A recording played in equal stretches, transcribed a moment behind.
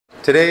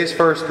Today's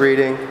first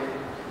reading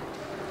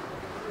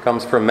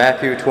comes from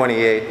Matthew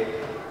 28,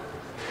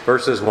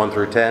 verses 1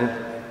 through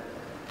 10.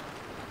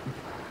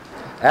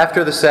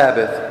 After the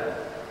Sabbath,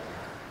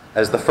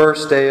 as the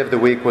first day of the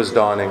week was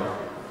dawning,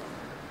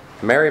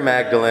 Mary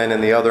Magdalene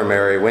and the other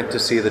Mary went to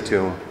see the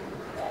tomb.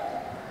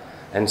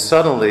 And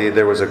suddenly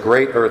there was a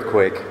great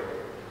earthquake,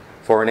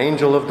 for an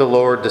angel of the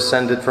Lord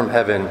descended from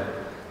heaven,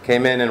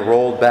 came in and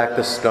rolled back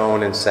the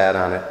stone and sat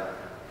on it.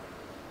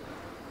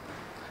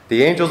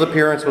 The angel's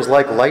appearance was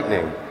like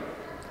lightning,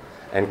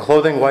 and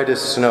clothing white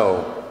as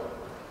snow.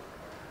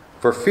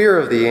 For fear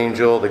of the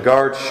angel, the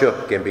guards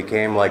shook and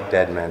became like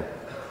dead men.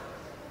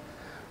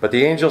 But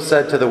the angel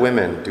said to the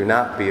women, "Do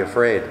not be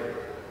afraid.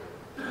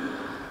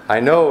 I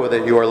know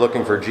that you are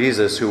looking for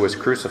Jesus who was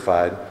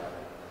crucified.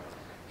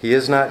 He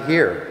is not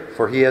here,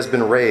 for he has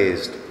been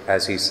raised,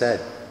 as he said.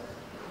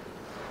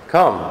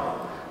 Come,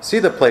 see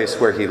the place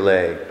where he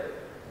lay.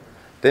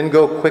 Then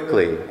go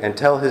quickly and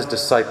tell his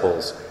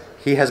disciples,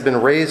 he has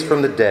been raised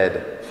from the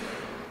dead,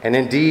 and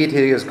indeed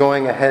he is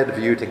going ahead of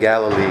you to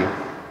Galilee.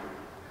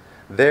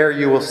 There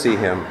you will see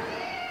him.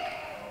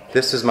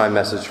 This is my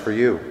message for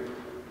you."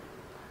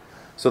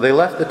 So they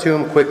left the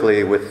tomb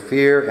quickly with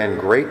fear and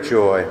great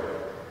joy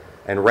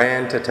and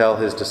ran to tell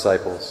his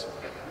disciples.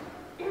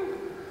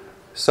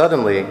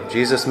 Suddenly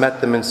Jesus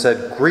met them and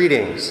said,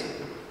 "Greetings."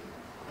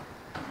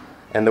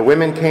 And the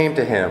women came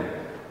to him,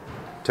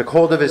 took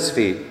hold of his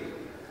feet,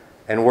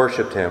 and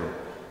worshipped him.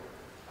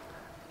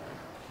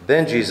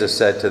 Then Jesus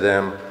said to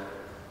them,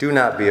 "Do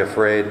not be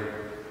afraid.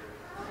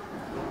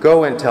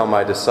 Go and tell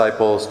my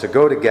disciples to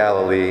go to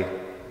Galilee,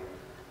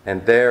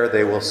 and there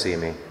they will see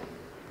me."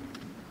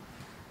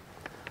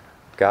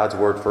 God's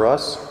word for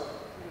us.